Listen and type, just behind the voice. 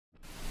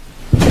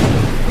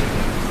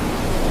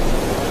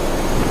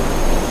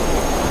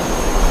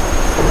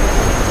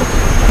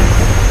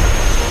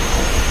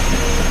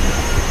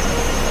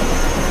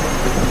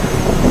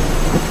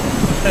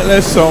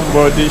Let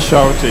somebody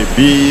shout a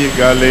big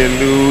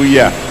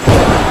hallelujah.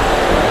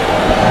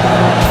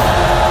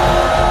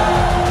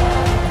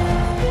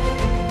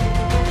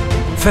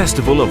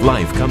 Festival of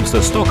Life comes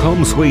to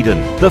Stockholm, Sweden.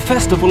 The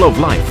Festival of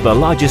Life, the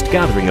largest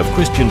gathering of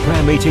Christian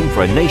prayer meeting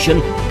for a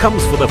nation,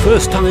 comes for the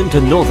first time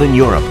to Northern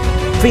Europe.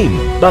 Theme,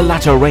 The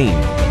Latter Rain.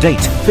 Date,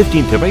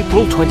 15th of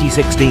April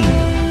 2016.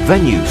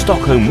 Venue,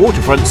 Stockholm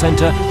Waterfront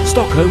Centre,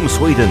 Stockholm,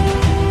 Sweden.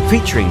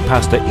 Featuring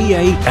Pastor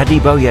E.A.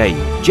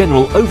 Adiboye,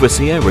 General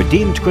Overseer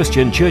Redeemed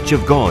Christian Church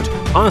of God,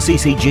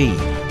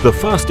 RCCG, the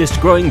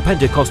fastest growing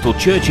Pentecostal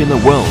church in the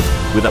world,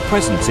 with a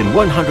presence in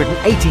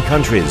 180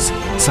 countries.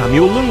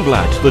 Samuel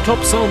Lundblad, the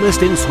top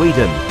psalmist in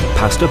Sweden.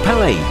 Pastor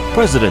Pelle,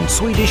 President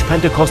Swedish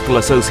Pentecostal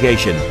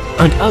Association,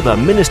 and other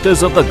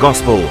ministers of the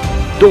gospel.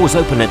 Doors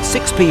open at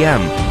 6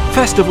 p.m.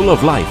 Festival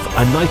of Life,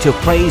 a night of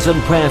praise and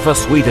prayer for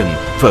Sweden.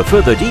 For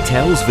further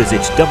details,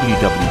 visit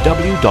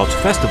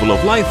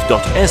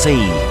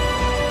www.festivaloflife.se.